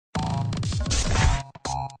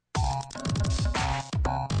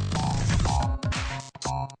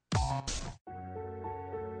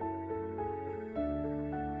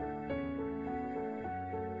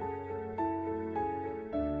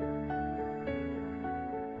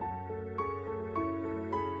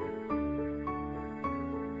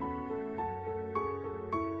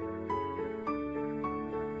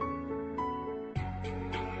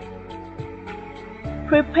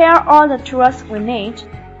Prepare all the tools we need.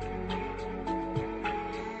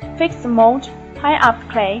 Fix the mold, tie up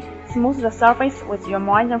the clay, smooth the surface with your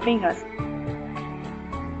moistened fingers.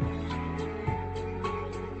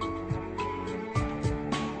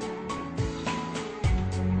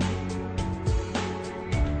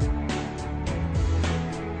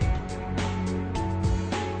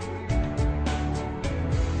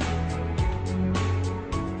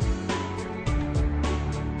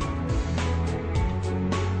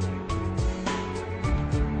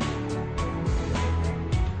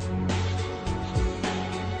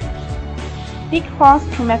 Dig holes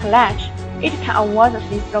to make a latch. It can avoid the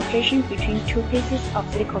dislocation between two pieces of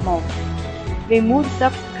silicone mold. Remove the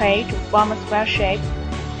surface clay to form a square shape.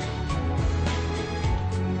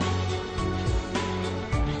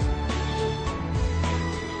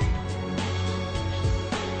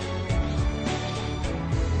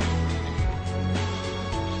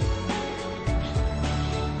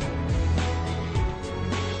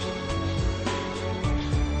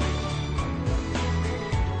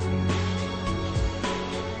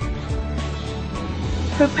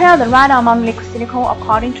 Prepare the right amount of liquid silicone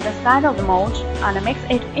according to the size of the mold and mix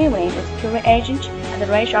it evenly with curing agent at the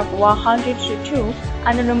ratio of 100 to 2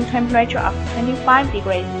 and the room temperature of 25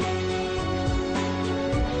 degrees.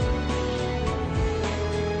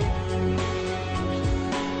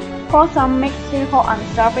 Pour some mixed silicone on the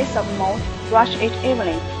surface of the mold, brush it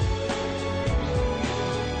evenly.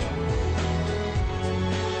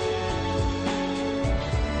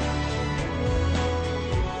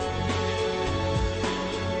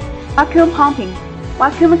 Vacuum pumping.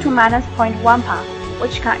 Vacuum to -0.1 pump,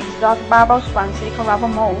 which can exhaust bubbles from silicone rubber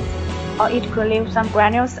mold, or it could leave some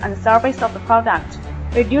granules on the surface of the product.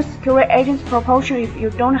 Reduce curing agent's proportion if you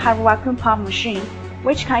don't have a vacuum pump machine,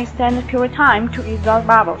 which can extend the curing time to exhaust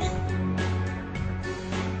bubbles.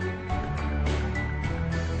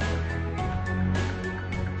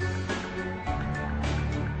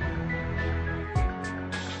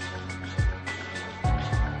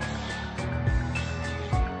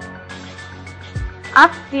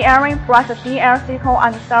 After de-airing, brush the de-air silicone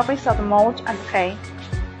on the surface of the mold and clay.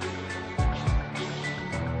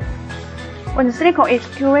 When the silicone is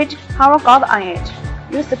cured, cover gauze on it.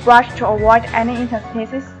 Use the brush to avoid any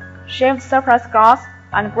interstices. Shave the surplus gauze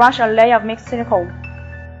and brush a layer of mixed silicone.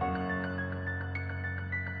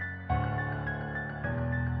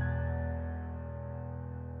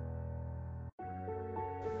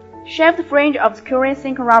 Shave the fringe of the curing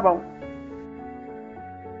silicone rubber.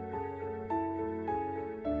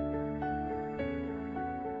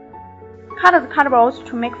 Cut the cardboard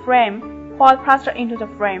to make frame. Pour the plaster into the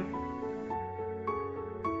frame.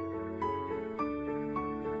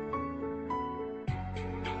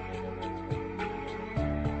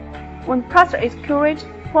 When the plaster is cured,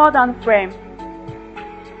 pour down the frame.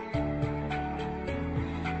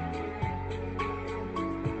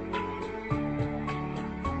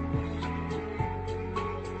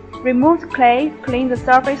 Remove the clay, clean the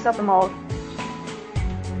surface of the mold.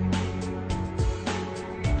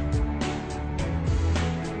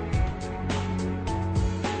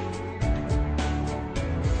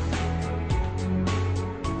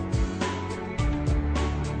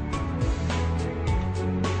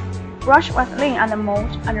 Brush Resin on the mold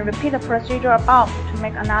and repeat the procedure above to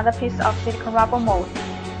make another piece of silicone rubber mold.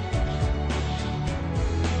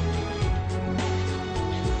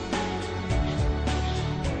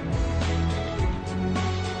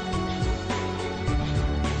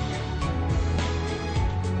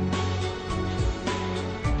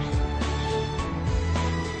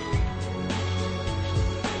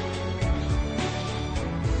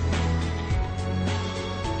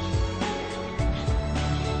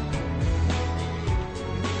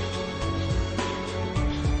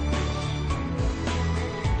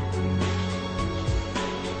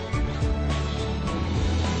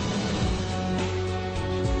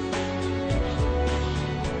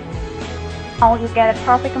 Now you get a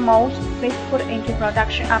perfect mold. Please put it into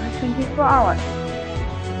production after 24 hours.